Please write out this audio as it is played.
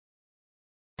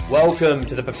Welcome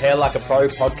to the Prepare Like a Pro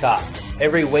podcast.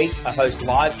 Every week, I host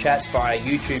live chats via our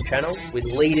YouTube channel with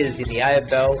leaders in the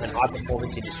AFL and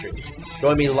high-performance industries.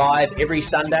 Join me live every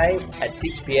Sunday at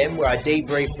 6 p.m. where I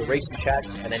debrief the recent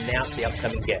chats and announce the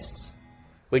upcoming guests.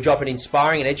 We drop an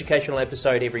inspiring and educational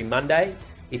episode every Monday.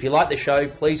 If you like the show,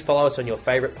 please follow us on your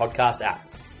favourite podcast app.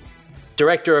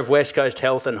 Director of West Coast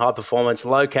Health and High Performance,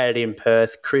 located in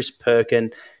Perth, Chris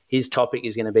Perkin. His topic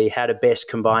is going to be how to best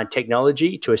combine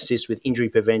technology to assist with injury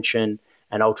prevention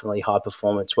and ultimately high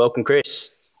performance. Welcome, Chris.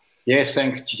 Yes,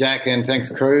 thanks, Jack, and thanks,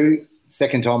 crew.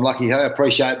 Second time lucky. I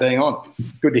appreciate being on.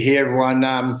 It's good to hear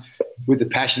everyone with the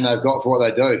passion they've got for what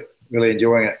they do. Really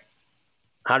enjoying it.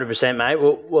 100%, mate.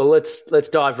 Well, let's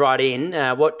dive right in.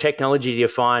 What technology do you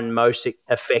find most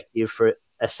effective for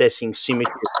assessing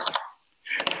symmetry?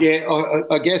 Yeah,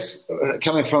 I guess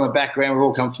coming from a background, we've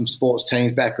all come from sports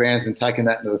teams backgrounds and taken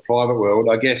that into the private world.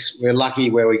 I guess we're lucky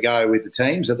where we go with the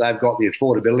teams that they've got the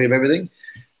affordability of everything,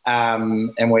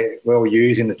 and we're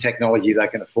using the technology they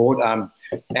can afford. Our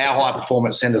high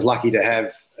performance centre's lucky to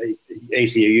have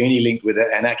ECU Uni linked with it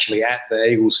and actually at the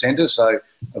Eagles Centre, so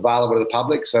available to the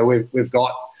public. So we've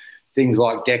got things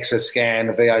like DEXA Scan,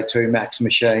 the VO2 Max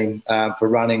machine for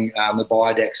running, the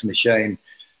Biodex machine.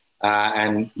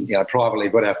 And, privately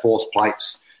got our force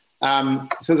plates. So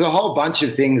there's a whole bunch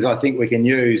of things I think we can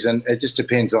use, and it just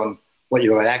depends on what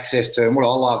you've got access to. And what I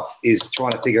love is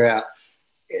trying to figure out,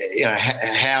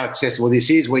 how accessible this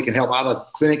is. We can help other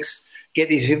clinics get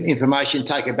this information,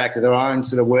 take it back to their own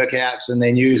sort of workouts and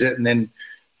then use it and then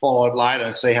follow it later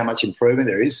and see how much improvement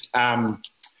there is.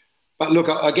 But look,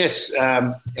 I guess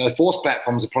the force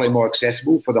platforms are probably more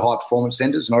accessible for the high performance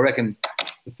centres, and I reckon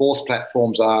the force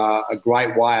platforms are a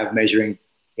great way of measuring,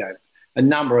 a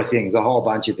number of things, a whole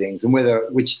bunch of things, and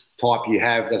which type you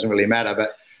have doesn't really matter.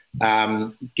 But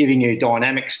giving you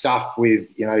dynamic stuff with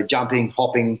jumping,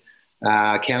 hopping,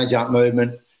 counter jump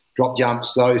movement, drop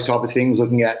jumps, those type of things.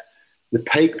 Looking at the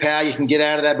peak power you can get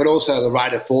out of that, but also the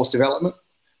rate of force development.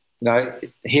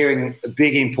 Hearing a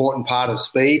big important part of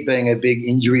speed being a big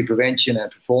injury prevention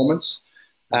and performance.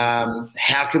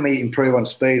 How can we improve on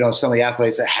speed on some of the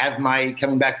athletes that have made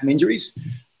coming back from injuries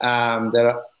that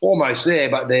are almost there,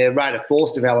 but their rate of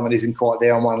force development isn't quite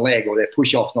there on one leg, or their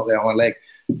push-off's not there on one leg.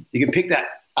 You can pick that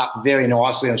up very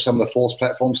nicely on some of the force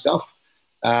platform stuff.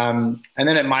 And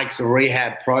then it makes the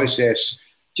rehab process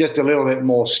just a little bit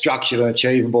more structured and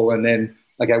achievable. And then,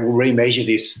 okay, we'll remeasure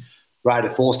this rate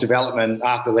of force development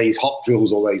after these hop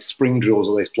drills or these spring drills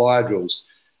or these plyo drills.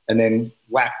 And then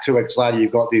whack, 2 weeks later,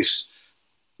 you've got this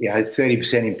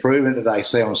 30% improvement that they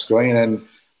see on screen,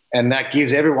 and that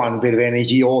gives everyone a bit of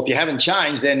energy. Or if you haven't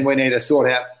changed, then we need to sort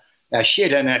out our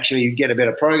shit and actually get a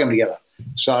better program together.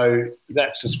 So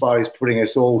that's, I suppose, putting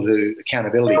us all to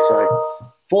accountability.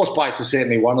 So force plates are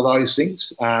certainly one of those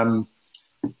things. The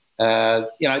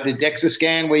DEXA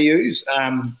scan we use,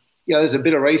 there's a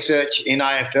bit of research in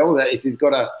AFL that if you've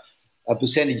got a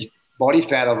percentage body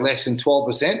fat of less than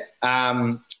 12%,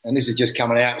 and this is just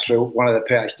coming out through one of the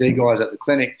PhD guys at the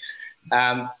clinic,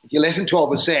 if you're less than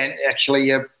 12%, actually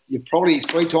you're probably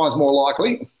 3 times more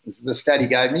likely, this is a stat he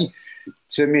gave me,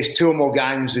 to miss 2 or more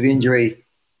games of injury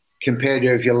compared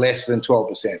to if you're less than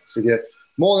 12%. So if you're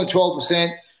more than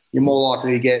 12%, you're more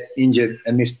likely to get injured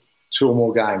and miss 2 or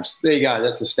more games. There you go.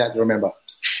 That's the stat to remember.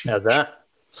 How's that?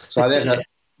 So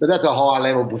but that's a high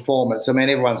level performance. I mean,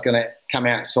 everyone's going to come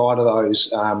outside of those,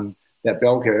 that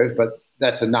bell curve, but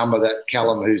that's a number that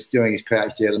Callum, who's doing his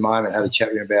PhD at the moment, had a chat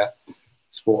with him about,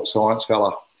 sports science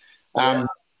fella.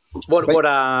 What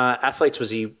athletes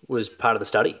was part of the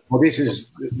study? Well, this is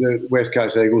the West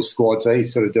Coast Eagles squad, so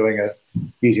he's sort of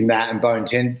using that and bone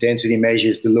density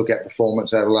measures to look at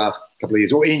performance over the last couple of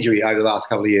years, or injury over the last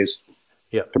couple of years.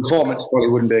 Yeah, performance probably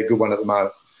wouldn't be a good one at the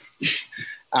moment.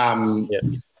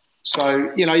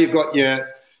 So you've got your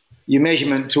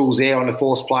measurement tools there on the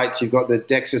force plates. You've got the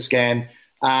DEXA scan.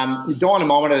 The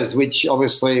dynamometers, which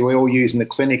obviously we all use in the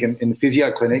clinic and in the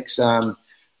physio clinics, are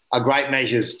great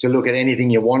measures to look at anything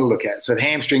you want to look at. So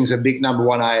hamstrings are big number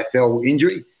 1 AFL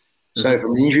injury. So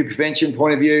from an injury prevention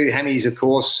point of view, hammies, of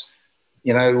course,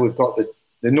 we've got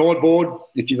the Nord board,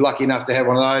 if you're lucky enough to have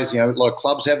one of those. A lot of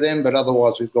clubs have them, but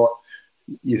otherwise we've got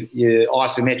your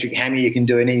isometric hammy you can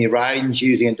do in any range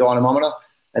using a dynamometer.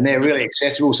 And they're really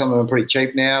accessible. Some of them are pretty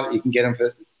cheap now. You can get them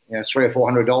for $300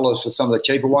 or $400 for some of the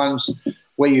cheaper ones.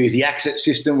 We use the Axet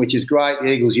system, which is great. The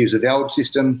Eagles use the Veld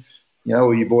system.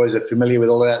 All you boys are familiar with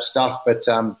all of that stuff. But,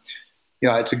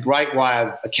 it's a great way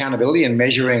of accountability and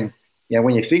measuring,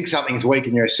 when you think something's weak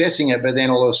and you're assessing it, but then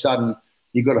all of a sudden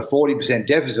you've got a 40%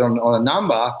 deficit on a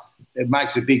number, it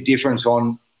makes a big difference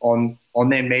on them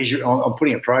on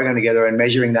putting a program together and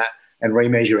measuring that and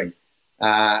remeasuring.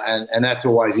 And that's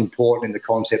always important in the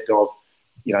concept of,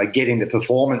 getting the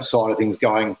performance side of things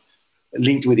going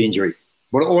linked with injury.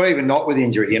 But, or even not with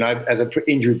injury, as a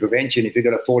injury prevention, if you've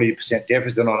got a 40%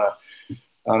 deficit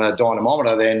on a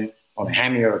dynamometer, then on a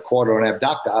hammy or a quad or an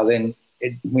abductor, then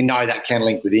we know that can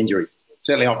link with injury.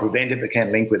 Certainly not prevent it, but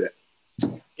can link with it.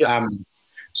 Yeah.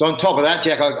 So on top of that,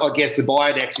 Jack, I guess the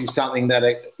Biodex is something that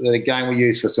again we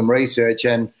use for some research.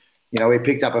 And, we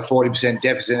picked up a 40%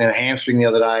 deficit in a hamstring the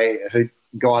other day, a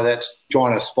guy that's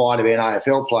trying to aspire to be an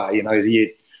AFL player, he's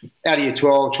out of year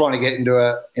 12, trying to get into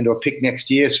a pick next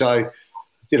year. So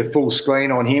did a full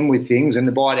screen on him with things, and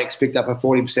the Biodex picked up a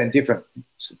 40% difference.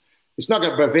 It's not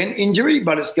going to prevent injury,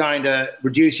 but it's going to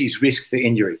reduce his risk for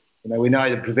injury. We know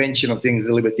the prevention of things is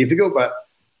a little bit difficult, but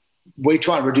we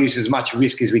try and reduce as much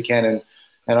risk as we can.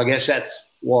 And I guess that's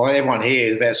why everyone here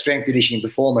is about strength, conditioning,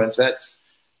 performance.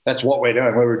 That's what we're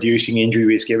doing. We're reducing injury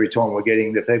risk every time we're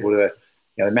getting the people to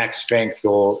max strength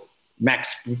or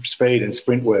max speed and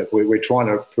sprint work. We're trying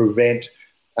to prevent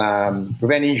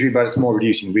injury, but it's more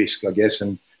reducing risk, I guess,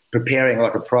 and preparing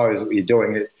like a pro is what you're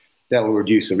doing. That will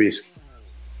reduce the risk.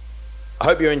 I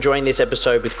hope you're enjoying this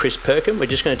episode with Chris Perkin. We're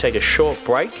just going to take a short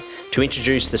break to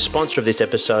introduce the sponsor of this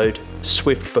episode,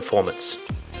 Swift Performance.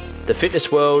 The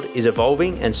fitness world is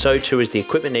evolving, and so too is the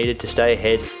equipment needed to stay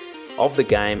ahead of the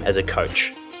game as a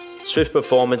coach. Swift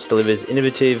Performance delivers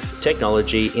innovative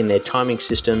technology in their timing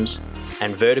systems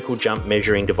and vertical jump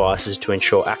measuring devices to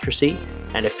ensure accuracy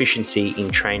and efficiency in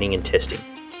training and testing.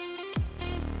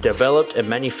 Developed and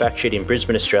manufactured in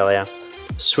Brisbane, Australia,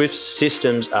 Swift's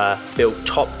systems are built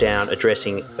top-down,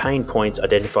 addressing pain points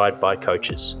identified by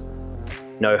coaches.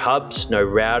 No hubs, no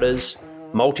routers,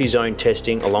 multi-zone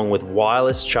testing along with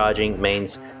wireless charging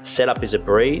means setup is a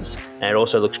breeze, and it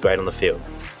also looks great on the field.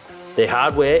 Their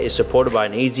hardware is supported by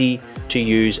an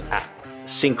easy-to-use app,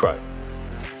 Synchro.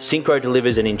 Synchro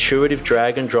delivers an intuitive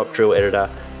drag and drop drill editor,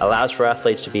 allows for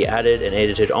athletes to be added and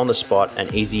edited on the spot,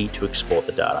 and easy to export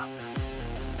the data.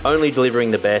 Only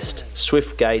delivering the best,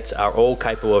 Swift gates are all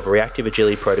capable of reactive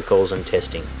agility protocols and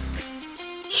testing.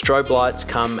 Strobe lights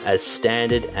come as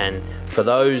standard, and for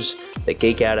those that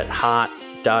geek out at heart,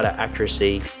 data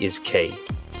accuracy is key.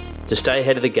 To stay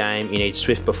ahead of the game, you need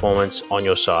Swift Performance on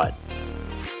your side.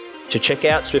 To check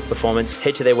out Swift Performance,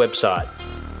 head to their website,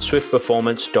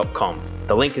 swiftperformance.com.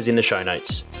 The link is in the show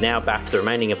notes. Now back to the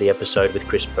remaining of the episode with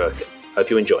Chris Perkin. Hope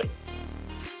you enjoy.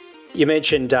 You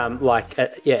mentioned a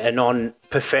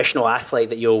non-professional athlete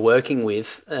that you're working with.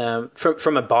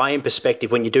 From a buy-in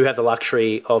perspective, when you do have the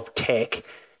luxury of tech,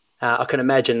 I can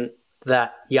imagine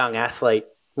that young athlete,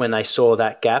 when they saw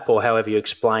that gap, or however you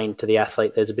explain to the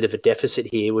athlete there's a bit of a deficit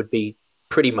here, would be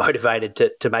pretty motivated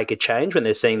to make a change when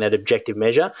they're seeing that objective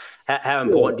measure. How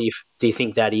important do you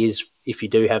think that is if you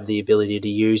do have the ability to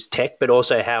use tech, but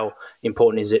also how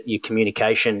important is it your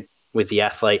communication with the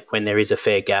athlete when there is a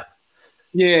fair gap?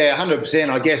 Yeah, 100%.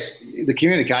 I guess the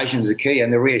communication is the key,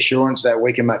 and the reassurance that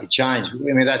we can make a change. I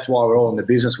mean, that's why we're all in the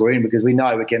business we're in, because we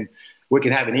know we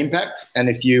can have an impact. And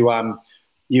if you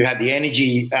have the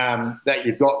energy that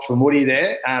you've got from Woody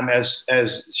there,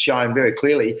 as shown very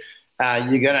clearly,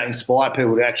 you're going to inspire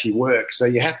people to actually work. So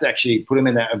you have to actually put them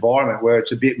in that environment where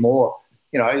it's a bit more,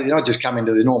 you're not just coming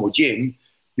to the normal gym.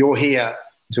 You're here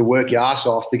to work your ass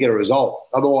off to get a result.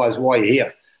 Otherwise, why are you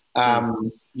here?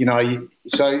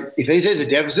 So if there's a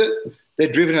deficit,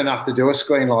 they're driven enough to do a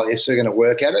screen like this, they're going to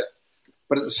work at it.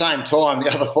 But at the same time,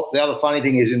 the other funny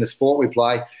thing is, in the sport we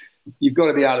play, you've got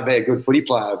to be able to be a good footy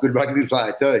player, a good rugby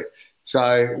player too.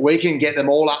 So we can get them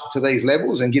all up to these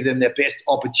levels and give them their best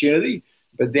opportunity.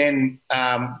 But then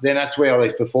that's where all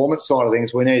these performance side of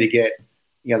things, we need to get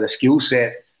the skill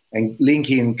set and link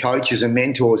in coaches and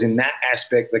mentors in that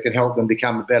aspect that can help them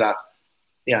become a better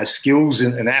skills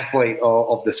and an athlete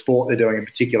of the sport they're doing, in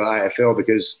particular AFL.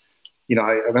 Because a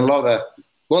lot of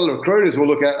the recruiters will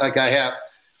look at, okay, how,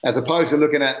 as opposed to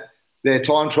looking at their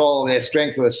time trial, their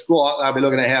strength or their squat, they'll be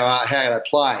looking at how they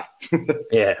play.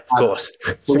 Yeah, of course.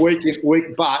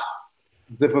 But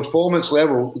the performance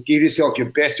level, give yourself your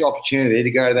best opportunity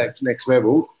to go to that next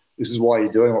level. This is why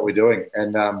you're doing what we're doing,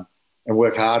 and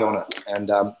work hard on it,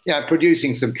 and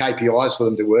producing some KPIs for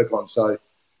them to work on. So,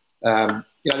 the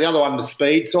other one, the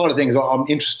speed side of things, I'm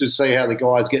interested to see how the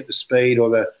guys get the speed or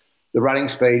the running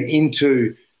speed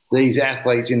into these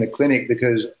athletes in the clinic,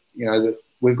 because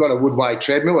we've got a Woodway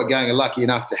treadmill. We're lucky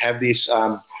enough to have this,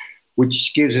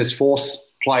 which gives us force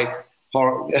plate.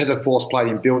 It has a force plate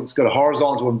inbuilt. It's got a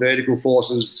horizontal and vertical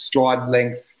forces, stride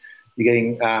length. You're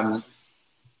getting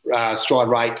stride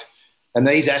rate, and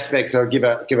these aspects give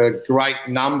a great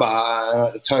number,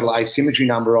 a total asymmetry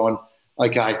number on.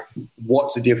 Okay,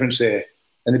 what's the difference there?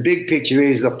 And the big picture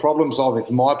is the problem solving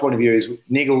from my point of view is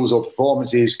niggles or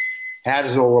performance is how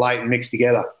does it all relate and mix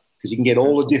together? Because you can get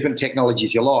all the different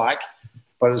technologies you like,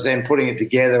 but it's then putting it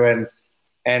together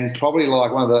and probably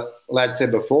like one of the lads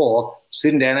said before,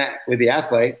 sitting down with the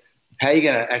athlete, how are you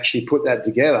going to actually put that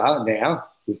together now?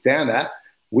 We've found that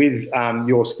with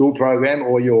your school program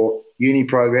or your uni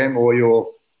program or your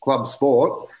club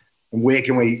sport, and where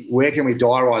can we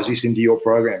diarise this into your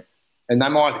program? And they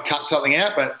might have to cut something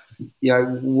out, but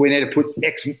we need to put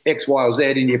X, Y, or Z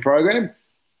into your program.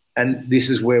 And this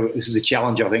is a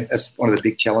challenge. I think that's one of the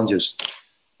big challenges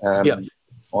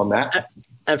on that.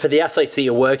 And for the athletes that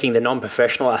you're working, the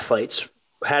non-professional athletes,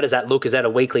 how does that look? Is that a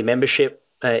weekly membership?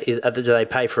 Do they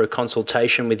pay for a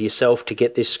consultation with yourself to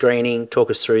get this screening? Talk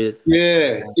us through.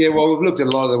 Yeah. Well, we've looked at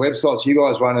a lot of the websites you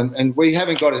guys run, and we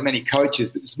haven't got as many coaches,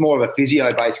 but it's more of a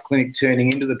physio-based clinic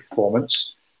turning into the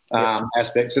performance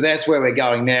aspect. So that's where we're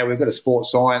going now. We've got a couple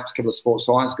of sports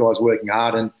science guys working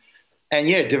hard,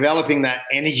 and developing that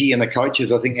energy in the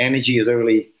coaches. I think energy is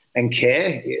and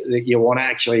care that you want to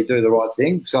actually do the right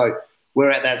thing. So we're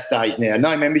at that stage now.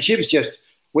 No memberships, just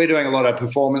we're doing a lot of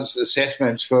performance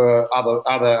assessments for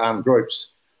other groups.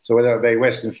 So whether it be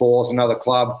Western Force, another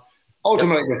club,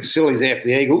 ultimately the facility's there for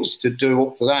the Eagles to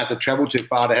do, so they don't have to travel too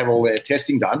far to have all their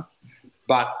testing done.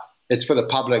 But it's for the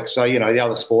public. So, the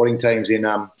other sporting teams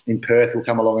in Perth will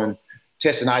come along and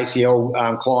test an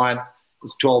ACL client.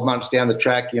 It's 12 months down the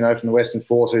track, from the Western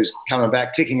Force who's coming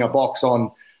back, ticking a box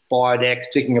on Biodex,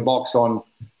 ticking a box on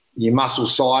your muscle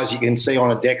size. You can see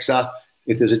on a DEXA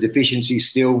if there's a deficiency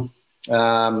still.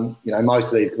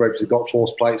 Most of these groups have got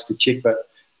force plates to check, but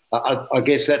I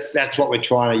guess that's what we're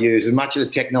trying to use. As much of the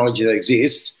technology that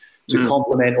exists to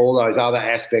complement all those other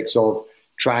aspects of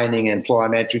training and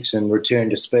plyometrics and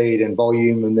return to speed and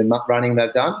volume and the running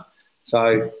they've done.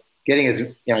 So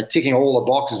getting ticking all the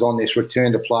boxes on this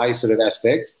return to play sort of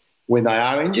aspect when they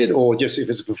are injured, or just if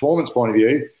it's a performance point of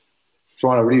view,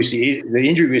 trying to reduce the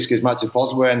injury risk as much as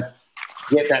possible and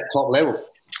get that top level.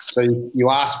 So you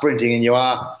are sprinting and you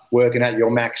are working at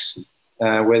your max,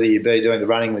 whether you be doing the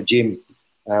running, the gym,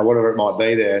 whatever it might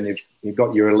be there, and you've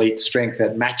got your elite strength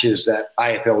that matches that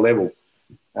AFL level.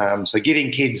 So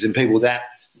giving kids and people that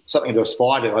something to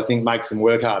aspire to, I think, makes them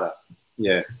work harder.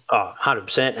 Yeah. Oh,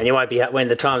 100%. And you won't be, when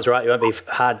the time's right, you won't be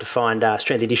hard to find strength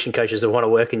and conditioning coaches that want to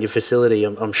work in your facility,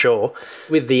 I'm sure.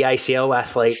 With the ACL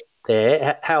athlete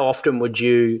there, how often would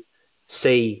you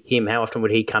see him? How often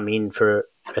would he come in for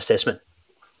assessment?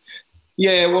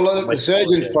 Yeah, well, the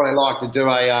surgeons probably like to do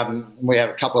we have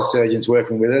a couple of surgeons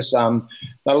working with us.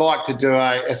 They like to do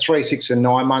a 3, 6 and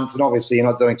 9 months, and obviously you're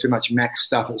not doing too much max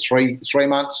stuff at three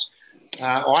months.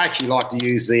 I actually like to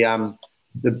use the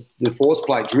force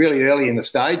plates really early in the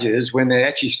stages when they're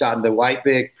actually starting to weight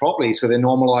bear properly, so they're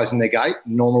normalising their gait,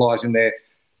 normalising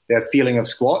their feeling of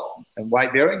squat and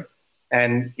weight bearing,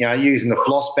 and using the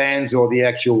floss bands or the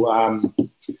actual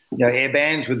air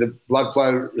bands with the blood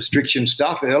flow restriction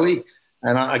stuff early.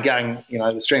 And again,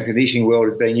 the strength and conditioning world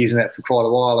has been using that for quite a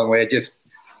while, and we're just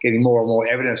getting more and more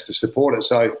evidence to support it.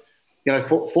 So,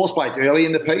 force plates early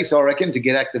in the piece, I reckon, to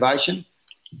get activation.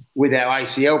 With our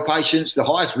ACL patients, the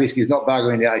highest risk is not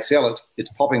buggering the ACL, it's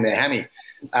popping their hammy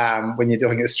when you're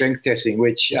doing the strength testing,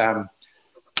 which I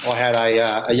had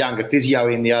a younger physio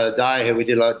in the other day who we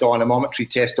did a dynamometry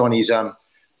test on his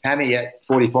hammy at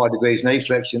 45 degrees knee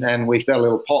flexion, and we felt a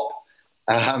little pop.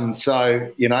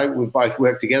 So, we both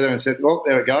worked together and said, well,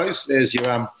 there it goes. There's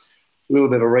your little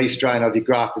bit of a restrain of your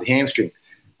grafted hamstring.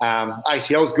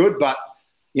 ACL is good, but,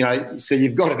 so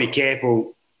you've got to be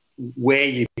careful where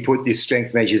you put these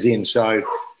strength measures in. So,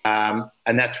 and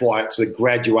that's why it's a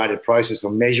graduated process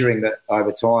of measuring that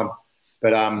over time.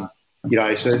 But,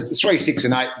 so 3, 6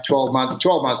 and 8, 12 months.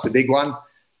 12 months is a big one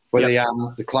for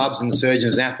the clubs and the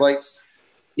surgeons and athletes.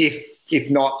 If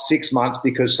not 6 months,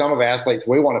 because some of our athletes,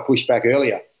 we want to push back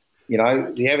earlier.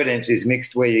 The evidence is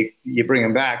mixed where you bring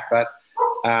them back. But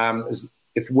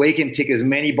if we can tick as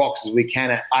many boxes as we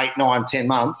can at 8, 9, 10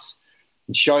 months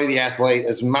and show the athlete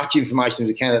as much information as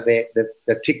we can that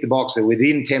they've ticked the box, they're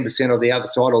within 10% of the other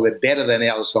side or they're better than the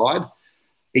other side,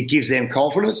 it gives them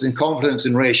confidence. And confidence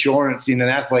and reassurance in an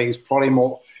athlete is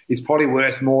probably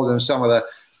worth more than some of the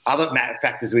other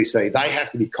factors we see. They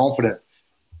have to be confident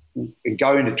and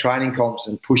go into training comps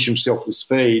and push himself with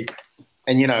speed.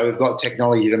 And, we've got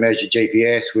technology to measure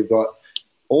GPS. We've got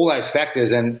all those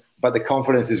factors, but the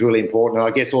confidence is really important.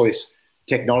 And I guess all this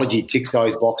technology ticks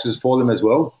those boxes for them as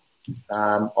well.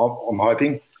 I'm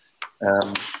hoping,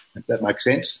 if that makes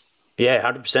sense. Yeah,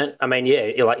 100%. I mean,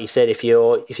 like you said, if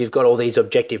you've got all these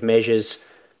objective measures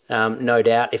no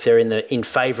doubt if they're in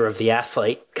favour of the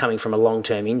athlete coming from a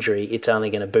long-term injury, it's only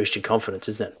going to boost your confidence,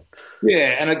 isn't it?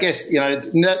 Yeah, and I guess,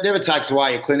 it never takes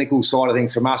away your clinical side of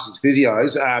things from us as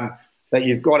physios, that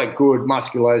you've got a good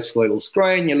musculoskeletal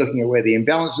screen, you're looking at where the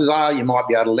imbalances are, you might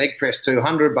be able to leg press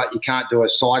 200, but you can't do a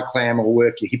side clam or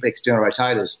work your hip external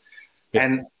rotators.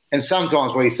 Yep. And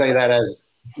sometimes we see that as,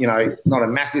 not a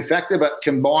massive factor, but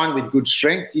combined with good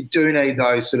strength, you do need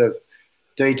those sort of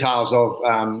details of,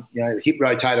 hip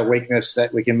rotator weakness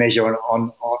that we can measure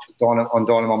on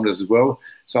dynamometers as well.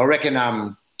 So I reckon,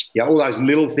 all those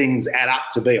little things add up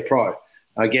to be a pro.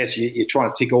 I guess you're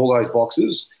trying to tick all those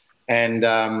boxes and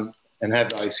have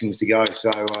those things to go.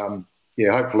 So,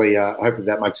 hopefully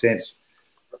that makes sense.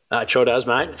 It sure does,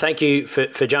 mate. Thank you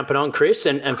for jumping on, Chris.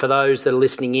 And for those that are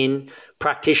listening in,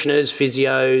 practitioners,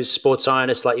 physios, sports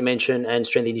scientists, like you mentioned, and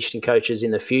strength and conditioning coaches in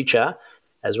the future,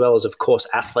 as well as, of course,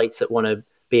 athletes that want to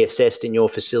be assessed in your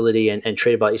facility and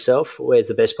treated by yourself, where's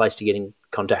the best place to get in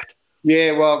contact?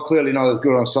 Yeah, well, clearly not as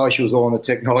good on socials or on the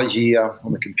technology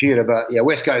on the computer, but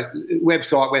West Coast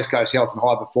website, West Coast Health and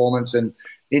High Performance, and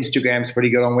Instagram's pretty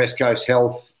good on West Coast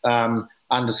Health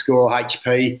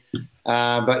 _HP.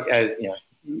 But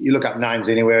you look up names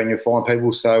anywhere and you'll find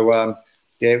people. So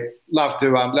love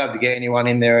to get anyone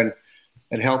in there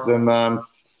and help them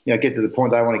get to the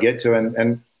point they want to get to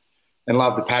and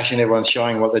love the passion everyone's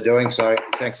showing what they're doing. So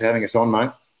thanks for having us on,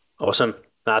 mate. Awesome.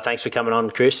 Thanks for coming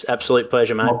on, Chris. Absolute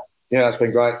pleasure, mate. Yeah, it's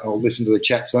been great. I'll listen to the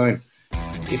chat soon.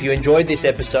 If you enjoyed this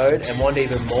episode and want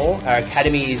even more, our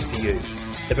Academy is for you.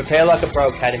 The Prepare Like a Pro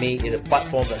Academy is a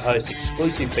platform that hosts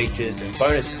exclusive features and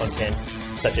bonus content,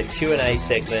 such as a Q&A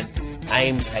segment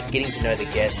aimed at getting to know the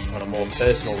guests on a more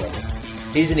personal level.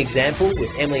 Here's an example with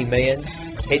Emily Meehan,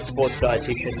 head sports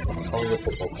dietitian of the Collingwood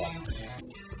Football Club.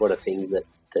 What are things that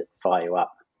fire you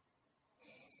up?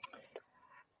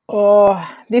 Oh,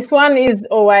 this one is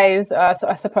always,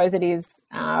 I suppose it is,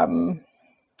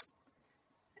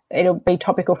 it'll be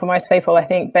topical for most people, I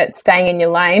think, but staying in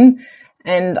your lane.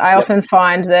 And I often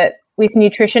find that with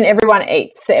nutrition, everyone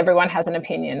eats, so everyone has an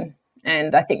opinion.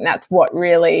 And I think that's what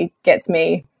really gets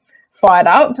me fired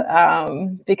up,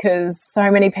 because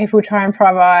so many people try and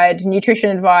provide nutrition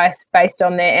advice based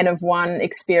on their N of 1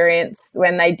 experience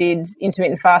when they did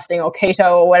intermittent fasting or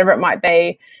keto or whatever it might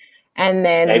be. And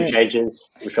then game changes,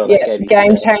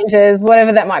 game changes,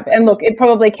 whatever that might be. And look, it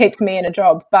probably keeps me in a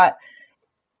job, but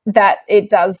that it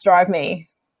does drive me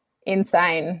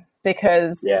insane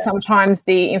because sometimes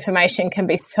the information can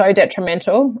be so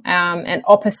detrimental and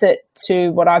opposite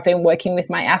to what I've been working with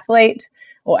my athlete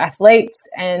or athletes,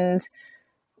 and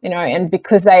and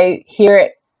because they hear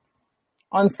it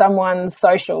on someone's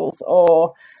socials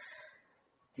or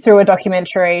through a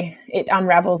documentary, it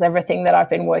unravels everything that I've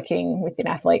been working with an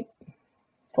athlete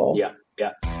for. Yeah.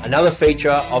 Another feature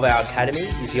of our Academy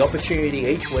is the opportunity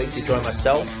each week to join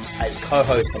myself as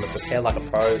co-host on the Prepare Like a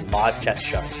Pro live chat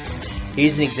show.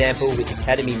 Here's an example with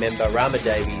Academy member Rama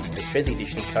Davies, the strength and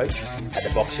conditioning coach at the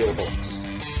Box Hill Hawks.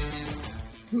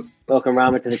 Welcome,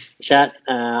 Rama, to the chat.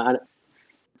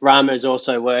 Rama has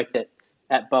also worked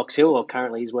at Box Hill, or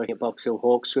currently he's working at Box Hill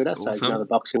Hawks with us, awesome. So he's another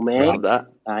Box Hill man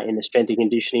in the strength and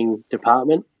conditioning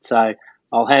department. So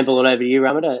I'll handle it over to you,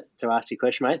 Rama, to ask your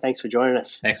question, mate. Thanks for joining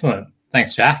us. Excellent.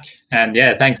 Thanks, Jack. And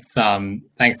thanks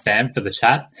Sam, for the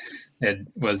chat. It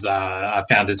was I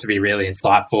found it to be really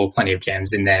insightful, plenty of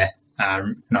gems in there,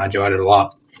 and I enjoyed it a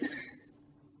lot.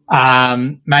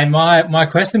 Mate, my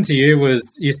question to you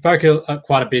was, you spoke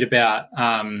quite a bit about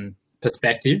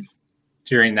perspective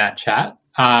during that chat.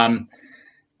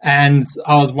 And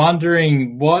I was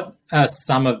wondering, what are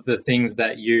some of the things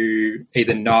that you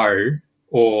either know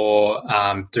or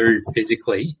do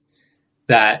physically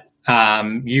that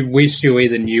you wish you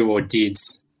either knew or did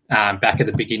back at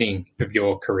the beginning of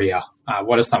your career?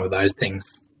 What are some of those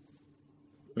things?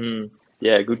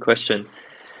 Yeah, good question.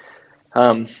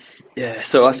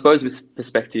 So I suppose with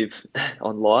perspective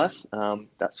on life,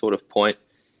 that sort of point,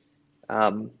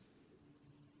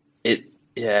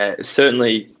 it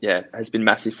certainly has been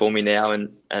massive for me now,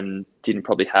 and didn't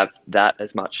probably have that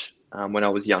as much when I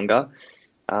was younger.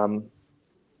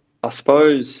 I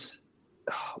suppose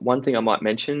one thing I might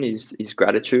mention is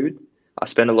gratitude. I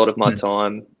spend a lot of my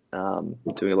time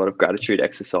doing a lot of gratitude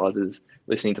exercises,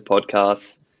 listening to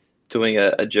podcasts, doing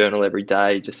a journal every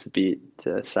day, just to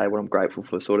say what I'm grateful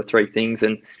for, sort of 3 things.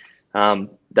 And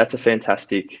that's a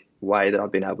fantastic way that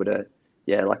I've been able to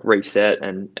reset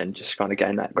and just kind of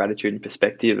gain that gratitude and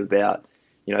perspective about,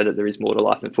 that there is more to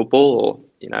life than football,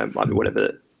 or, might be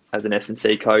whatever, as an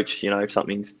S&C coach, if you're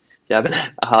having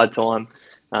a hard time,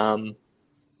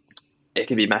 it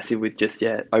can be massive with just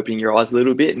opening your eyes a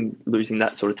little bit and losing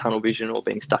that sort of tunnel vision or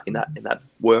being stuck in that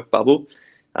work bubble.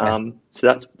 So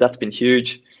that's been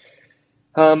huge.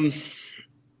 I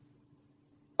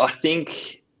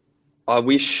think I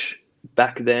wish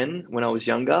back then when I was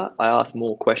younger, I asked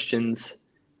more questions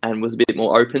and was a bit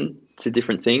more open to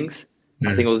different things.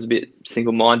 I think I was a bit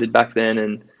single-minded back then,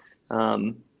 and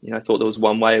I thought there was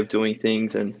one way of doing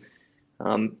things, and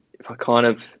if I kind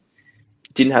of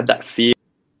didn't have that fear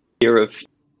of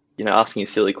asking a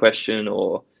silly question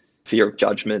or fear of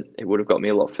judgment, it would have got me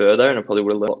a lot further, and I probably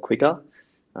would have learned a lot quicker.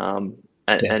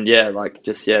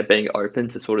 Being open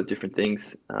to sort of different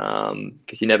things,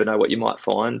 because you never know what you might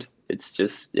find. It's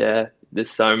just there's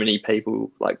so many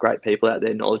people, like great people out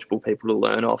there, knowledgeable people to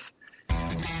learn off.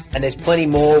 And there's plenty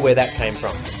more where that came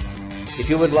from. If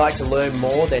you would like to learn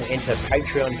more, then enter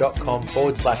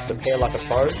patreon.com/Prepare Like a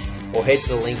Pro or head to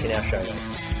the link in our show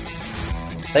notes.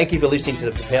 Thank you for listening to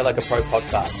the Prepare Like a Pro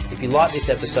podcast. If you like this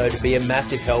episode, it'd be a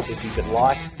massive help if you could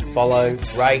like, follow,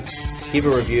 rate, give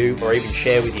a review, or even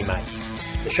share with your mates.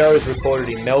 The show is recorded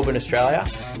in Melbourne, Australia.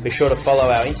 Be sure to follow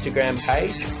our Instagram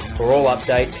page for all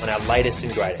updates on our latest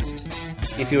and greatest.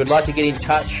 If you would like to get in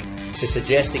touch to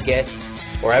suggest a guest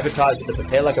or advertise with the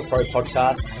Prepare Like a Pro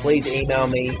podcast, please email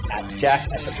me at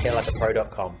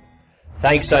jack@preparelikeapro.com.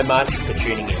 Thanks so much for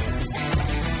tuning in.